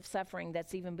experience of suffering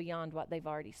that's even beyond what they've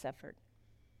already suffered.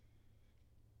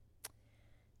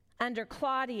 Under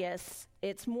Claudius,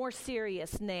 it's more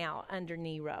serious now under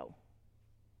Nero.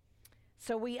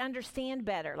 So we understand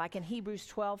better, like in Hebrews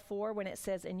 12:4, when it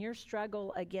says, in your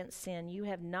struggle against sin, you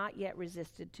have not yet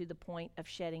resisted to the point of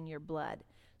shedding your blood.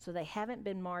 So they haven't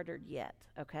been martyred yet,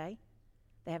 okay?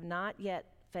 They have not yet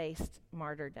faced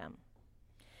martyrdom.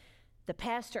 The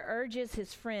pastor urges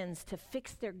his friends to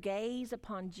fix their gaze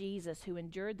upon Jesus, who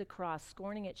endured the cross,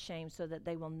 scorning its shame, so that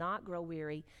they will not grow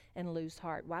weary and lose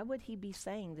heart. Why would he be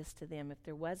saying this to them if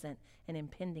there wasn't an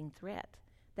impending threat?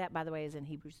 That, by the way, is in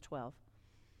Hebrews 12.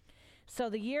 So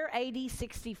the year AD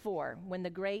 64, when the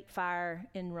great fire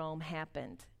in Rome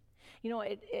happened, you know,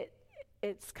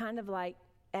 it's kind of like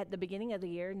at the beginning of the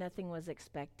year, nothing was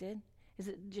expected. Is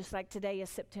it just like today is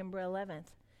September 11th?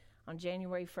 On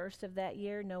January 1st of that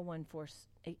year,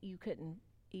 you couldn't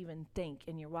even think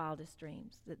in your wildest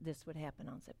dreams that this would happen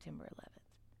on September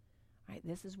 11th. Right?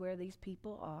 This is where these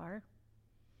people are.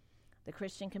 The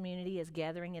Christian community is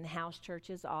gathering in house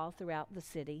churches all throughout the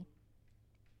city.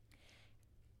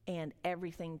 And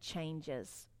everything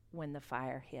changes when the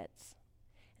fire hits.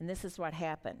 And this is what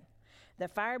happened. The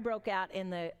fire broke out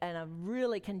in a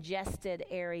really congested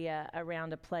area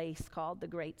around a place called the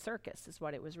Great Circus, is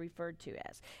what it was referred to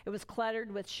as. It was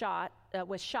cluttered with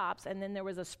shops, and then there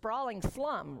was a sprawling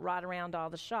slum right around all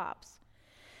the shops.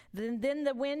 Then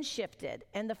the wind shifted,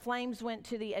 and the flames went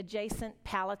to the adjacent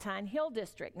Palatine Hill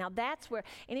district. Now that's where,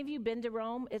 any of you been to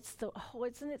Rome?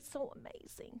 Isn't it so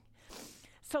amazing?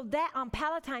 So that on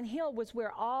Palatine Hill was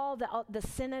where all the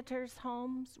senators'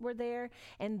 homes were there,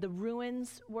 and the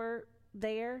ruins were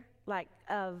there.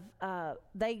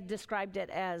 They described it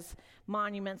as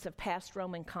monuments of past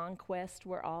Roman conquest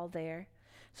were all there.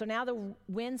 So now the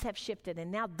winds have shifted,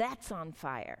 and now that's on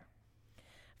fire.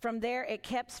 From there, it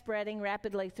kept spreading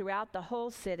rapidly throughout the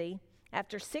whole city.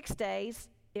 After 6 days,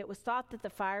 it was thought that the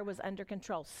fire was under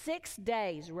control. 6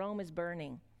 days, Rome is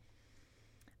burning.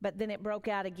 But then it broke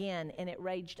out again, and it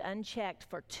raged unchecked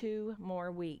for 2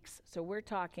 more weeks. So we're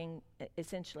talking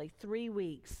essentially 3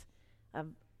 weeks of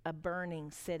a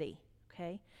burning city,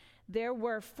 okay? There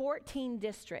were 14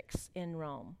 districts in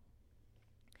Rome.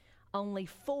 Only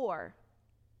 4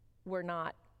 were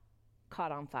not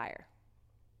caught on fire.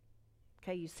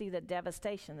 Okay, you see the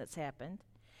devastation that's happened.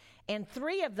 And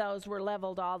 3 of those were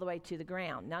leveled all the way to the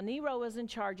ground. Now, Nero was in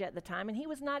charge at the time, and he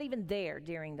was not even there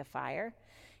during the fire.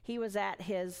 He was at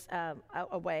his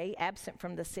away, absent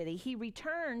from the city. He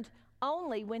returned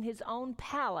only when his own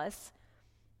palace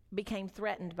became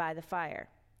threatened by the fire.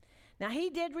 Now,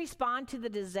 he did respond to the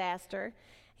disaster.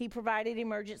 He provided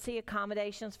emergency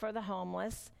accommodations for the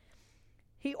homeless.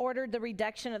 He ordered the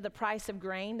reduction of the price of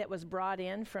grain that was brought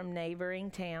in from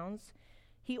neighboring towns.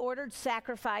 He ordered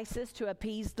sacrifices to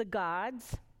appease the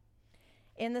gods.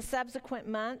 In the subsequent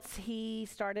months, he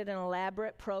started an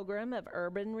elaborate program of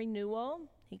urban renewal.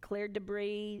 He cleared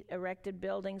debris, erected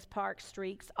buildings, parks,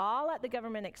 streets, all at the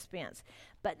government expense.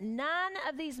 But none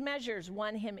of these measures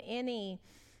made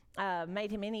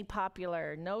him any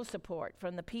popular, no support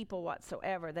from the people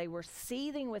whatsoever. They were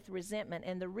seething with resentment.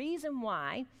 And the reason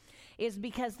why is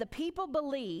because the people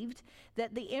believed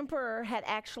that the emperor had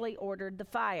actually ordered the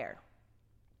fire.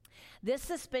 This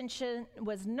suspicion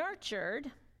was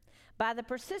nurtured by the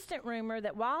persistent rumor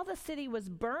that while the city was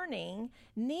burning,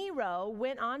 Nero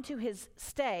went onto his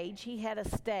stage. He had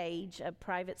a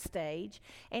private stage,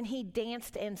 and he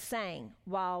danced and sang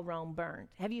while Rome burned.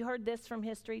 Have you heard this from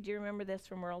history? Do you remember this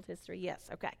from world history? Yes,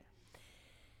 okay.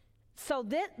 So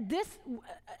this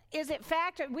is it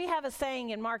fact? We have a saying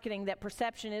in marketing that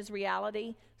perception is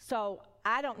reality. So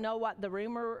I don't know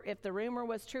if the rumor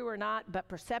was true or not, but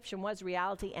perception was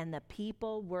reality, and the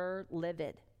people were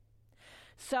livid.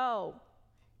 So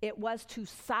it was to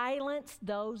silence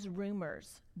those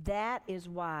rumors. That is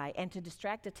why, and to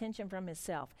distract attention from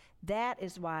himself, that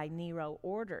is why Nero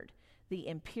ordered the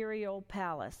imperial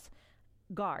palace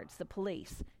guards, the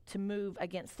police, to move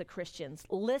against the Christians.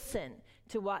 Listen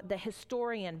to what the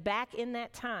historian back in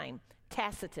that time,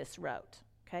 Tacitus, wrote.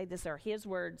 Okay, these are his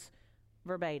words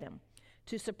verbatim.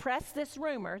 To suppress this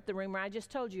rumor, the rumor I just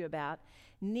told you about,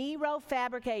 Nero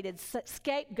fabricated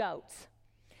scapegoats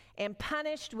and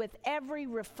punished with every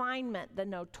refinement the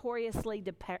notoriously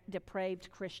depraved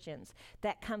Christians.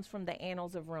 That comes from the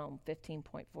Annals of Rome,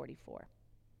 15.44.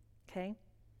 Okay?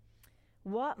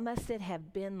 What must it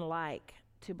have been like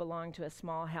to belong to a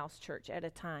small house church at a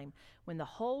time when the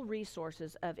whole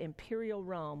resources of imperial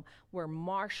Rome were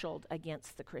marshaled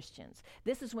against the Christians.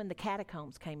 This is when the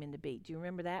catacombs came into being. Do you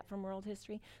remember that from world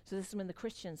history? So this is when the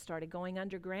Christians started going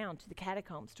underground to the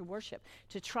catacombs to worship,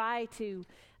 to try to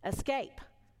escape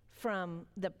from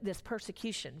this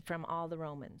persecution from all the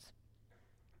Romans.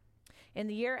 In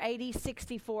the year AD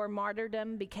 64,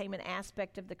 martyrdom became an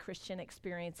aspect of the Christian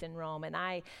experience in Rome. And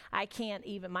I can't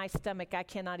even, my stomach, I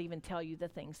cannot even tell you the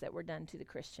things that were done to the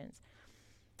Christians.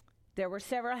 There were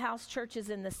several house churches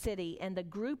in the city, and the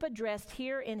group addressed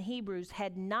here in Hebrews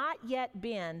had not yet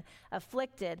been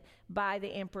afflicted by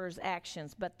the emperor's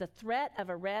actions, but the threat of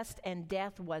arrest and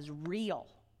death was real,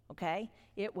 okay?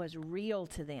 It was real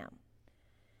to them.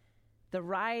 The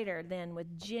writer then,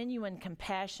 with genuine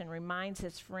compassion, reminds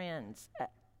his friends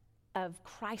of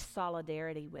Christ's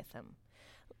solidarity with them.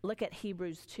 Look at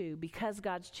Hebrews 2. Because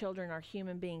God's children are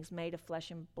human beings made of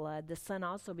flesh and blood, the Son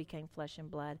also became flesh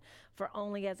and blood. For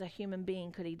only as a human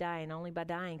being could he die, and only by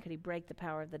dying could he break the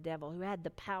power of the devil, who had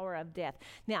the power of death.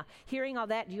 Now, hearing all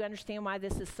that, do you understand why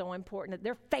this is so important?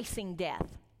 They're facing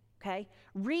death, okay?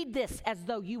 Read this as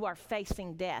though you are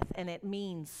facing death, and it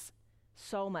means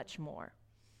so much more.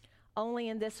 Only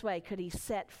in this way could he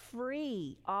set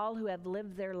free all who have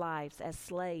lived their lives as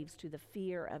slaves to the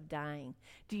fear of dying.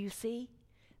 Do you see?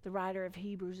 The writer of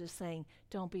Hebrews is saying,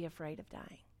 don't be afraid of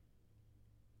dying.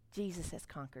 Jesus has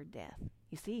conquered death.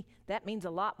 You see, that means a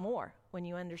lot more when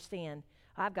you understand.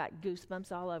 I've got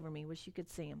goosebumps all over me. Wish you could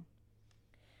see them.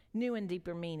 New and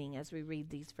deeper meaning as we read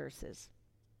these verses.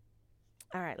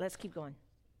 All right, let's keep going.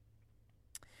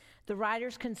 The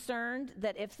writer's concerned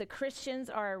that if the Christians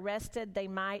are arrested, they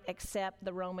might accept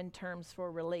the Roman terms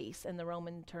for release. And the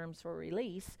Roman terms for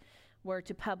release were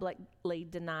to publicly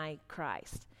deny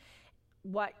Christ.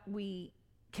 What we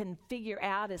can figure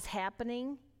out is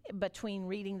happening between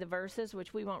reading the verses,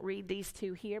 which we won't read these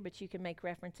two here, but you can make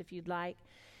reference if you'd like,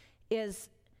 is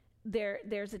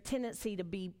there's a tendency to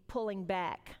be pulling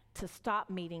back, to stop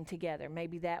meeting together.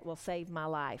 Maybe that will save my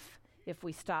life if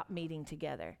we stop meeting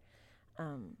together.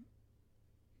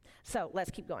 So let's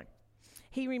keep going.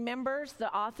 He remembers,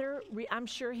 the author, I'm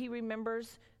sure he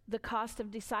remembers the cost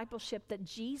of discipleship that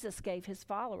Jesus gave his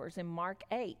followers in Mark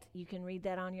 8. You can read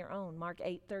that on your own, Mark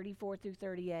 8, 34 through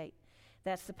 38.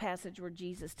 That's the passage where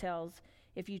Jesus tells,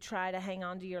 if you try to hang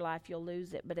on to your life, you'll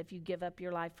lose it. But if you give up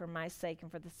your life for my sake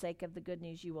and for the sake of the good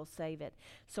news, you will save it.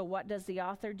 So what does the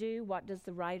author do? What does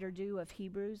the writer do of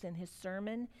Hebrews in his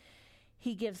sermon?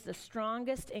 He gives the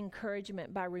strongest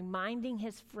encouragement by reminding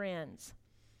his friends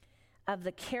of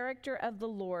the character of the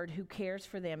Lord who cares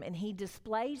for them. And he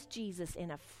displays Jesus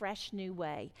in a fresh new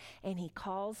way. And he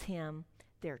calls him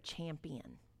their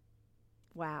champion.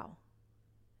 Wow.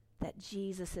 That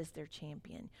Jesus is their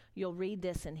champion. You'll read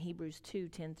this in Hebrews 2,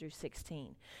 10 through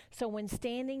 16. So when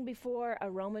standing before a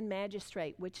Roman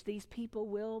magistrate, which these people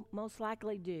will most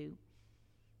likely do,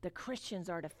 the Christians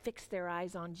are to fix their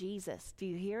eyes on Jesus. Do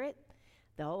you hear it?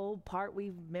 The old part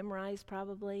we've memorized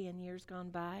probably in years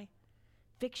gone by.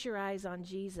 Fix your eyes on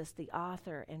Jesus, the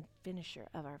author and finisher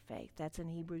of our faith. That's in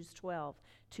Hebrews 12,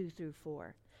 2 through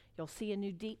 4. You'll see a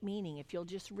new deep meaning if you'll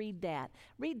just read that.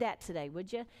 Read that today,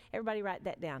 would you? Everybody write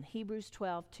that down. Hebrews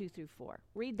 12, 2 through 4.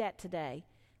 Read that today,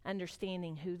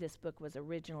 understanding who this book was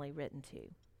originally written to.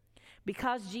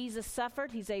 Because Jesus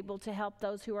suffered, he's able to help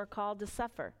those who are called to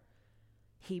suffer.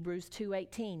 Hebrews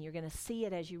 2:18. You're going to see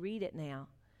it as you read it now.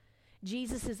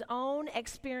 Jesus' own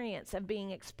experience of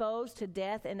being exposed to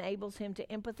death enables him to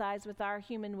empathize with our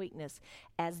human weakness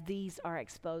as these are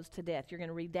exposed to death. You're going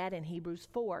to read that in Hebrews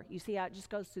 4. You see how it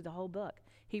just goes through the whole book.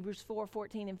 Hebrews 4,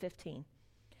 14 and 15.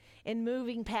 In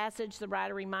moving passage, the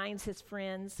writer reminds his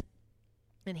friends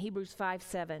in Hebrews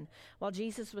 5:7, while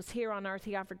Jesus was here on earth,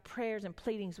 he offered prayers and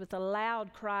pleadings with a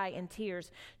loud cry and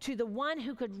tears to the one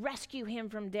who could rescue him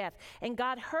from death. And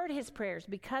God heard his prayers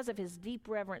because of his deep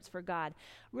reverence for God.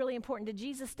 Really important. Did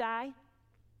Jesus die?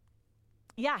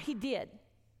 Yeah, he did.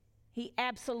 He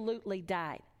absolutely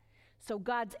died. So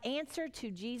God's answer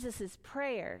to Jesus'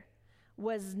 prayer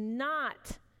was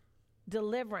not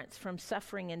deliverance from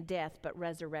suffering and death, but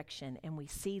resurrection. And we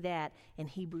see that in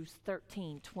Hebrews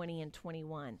 13, 20 and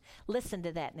 21. Listen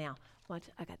to that now.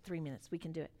 I got 3 minutes. We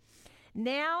can do it.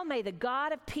 Now may the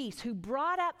God of peace, who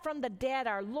brought up from the dead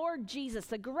our Lord Jesus,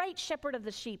 the great shepherd of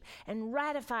the sheep, and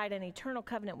ratified an eternal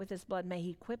covenant with his blood, may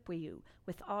he equip you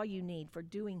with all you need for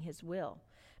doing his will.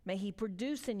 May he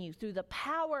produce in you, through the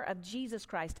power of Jesus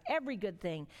Christ, every good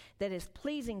thing that is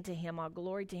pleasing to him. All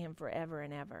glory to him forever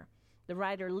and ever. The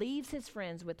writer leaves his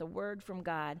friends with a word from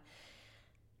God.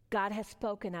 God has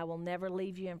spoken, I will never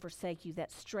leave you and forsake you.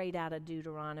 That's straight out of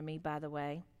Deuteronomy, by the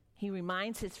way. He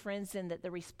reminds his friends then that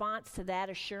the response to that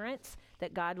assurance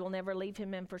that God will never leave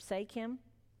him and forsake him.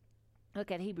 Look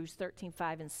at Hebrews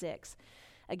 13:5-6.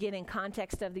 Again, in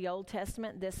context of the Old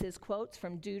Testament, this is quotes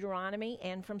from Deuteronomy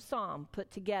and from Psalm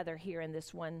put together here in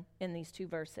these two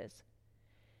verses.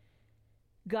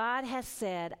 God has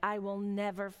said, I will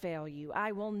never fail you.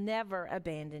 I will never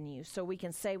abandon you. So we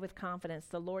can say with confidence,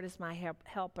 the Lord is my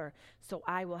helper, so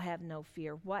I will have no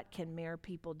fear. What can mere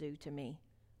people do to me?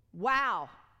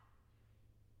 Wow!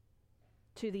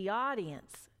 To the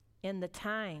audience in the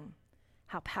time,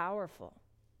 how powerful.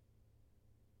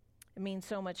 It means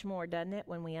so much more, doesn't it,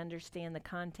 when we understand the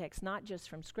context, not just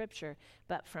from Scripture,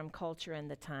 but from culture and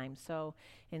the time. So,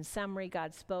 in summary,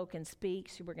 God spoke and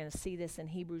speaks. We're going to see this in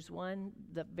Hebrews 1,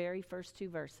 the very first two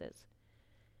verses.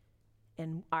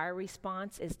 And our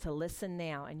response is to listen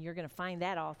now. And you're going to find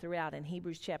that all throughout in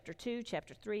Hebrews chapter 2,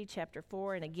 chapter 3, chapter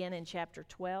 4, and again in chapter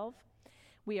 12.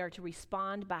 We are to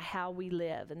respond by how we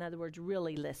live. In other words,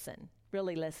 really listen.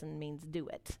 Really listen means do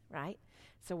it, right?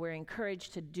 So we're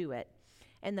encouraged to do it.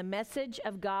 And the message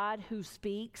of God who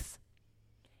speaks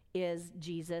is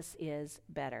Jesus is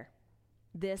better.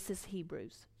 This is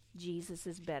Hebrews. Jesus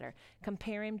is better.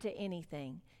 Compare him to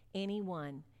anything,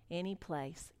 anyone, any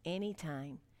place,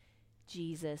 anytime.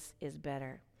 Jesus is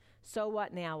better. So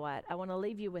what, now what? I want to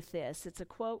leave you with this. It's a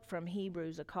quote from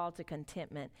Hebrews, a call to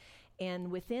contentment.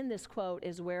 And within this quote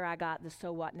is where I got the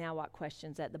so what, now what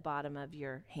questions at the bottom of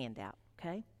your handout,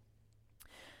 okay?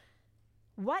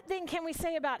 What then can we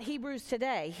say about Hebrews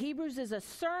today? Hebrews is a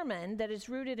sermon that is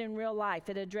rooted in real life.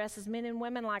 It addresses men and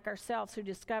women like ourselves who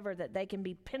discover that they can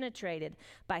be penetrated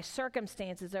by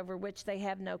circumstances over which they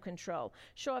have no control.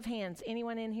 Show of hands,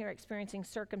 anyone in here experiencing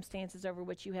circumstances over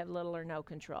which you have little or no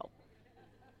control?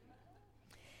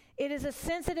 It is a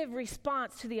sensitive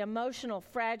response to the emotional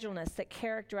fragileness that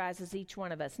characterizes each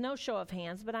one of us. No show of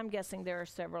hands, but I'm guessing there are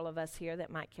several of us here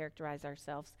that might characterize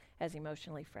ourselves as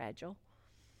emotionally fragile.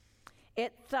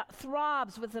 It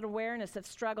throbs with an awareness of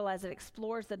struggle as it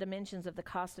explores the dimensions of the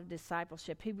cost of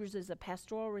discipleship. Hebrews is a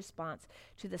pastoral response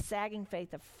to the sagging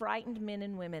faith of frightened men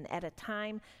and women at a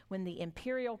time when the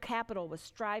imperial capital was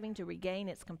striving to regain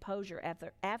its composure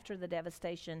after the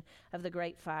devastation of the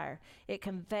Great Fire. It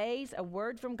conveys a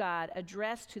word from God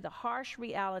addressed to the harsh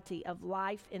reality of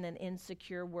life in an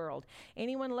insecure world.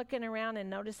 Anyone looking around and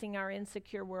noticing our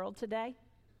insecure world today?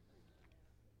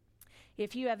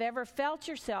 If you have ever felt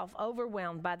yourself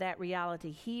overwhelmed by that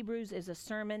reality, Hebrews is a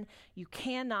sermon you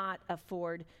cannot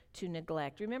afford to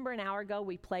neglect. Remember an hour ago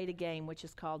we played a game which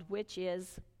is called Which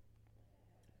is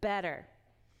Better?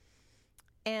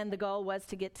 And the goal was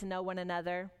to get to know one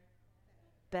another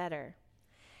better.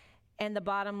 And the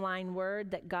bottom line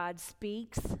word that God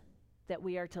speaks, that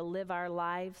we are to live our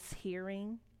lives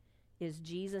hearing, is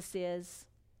Jesus is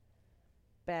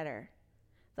better.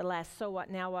 The last so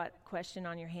what, now what question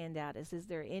on your handout is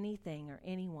there anything or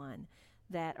anyone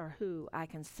that or who I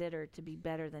consider to be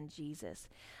better than Jesus?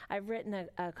 I've written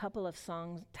a couple of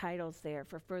song titles there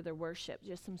for further worship,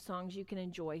 just some songs you can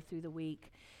enjoy through the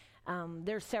week.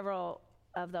 There's several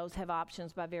of those have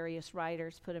options by various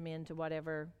writers. Put them into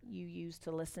whatever you use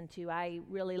to listen to. I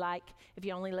really like, if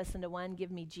you only listen to one,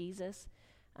 Give Me Jesus.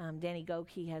 Danny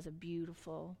Gokey has a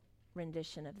beautiful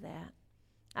rendition of that.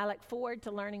 I look forward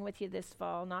to learning with you this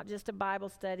fall, not just a Bible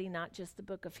study, not just the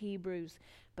book of Hebrews,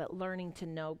 but learning to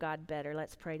know God better.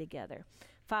 Let's pray together.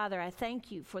 Father, I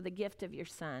thank you for the gift of your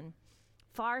Son,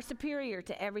 far superior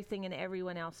to everything and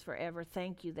everyone else forever.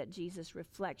 Thank you that Jesus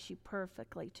reflects you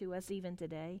perfectly to us even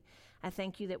today. I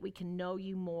thank you that we can know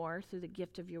you more through the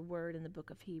gift of your word in the book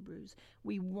of Hebrews.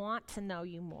 We want to know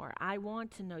you more. I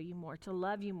want to know you more, to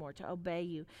love you more, to obey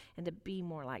you, and to be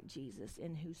more like Jesus,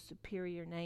 in whose superior name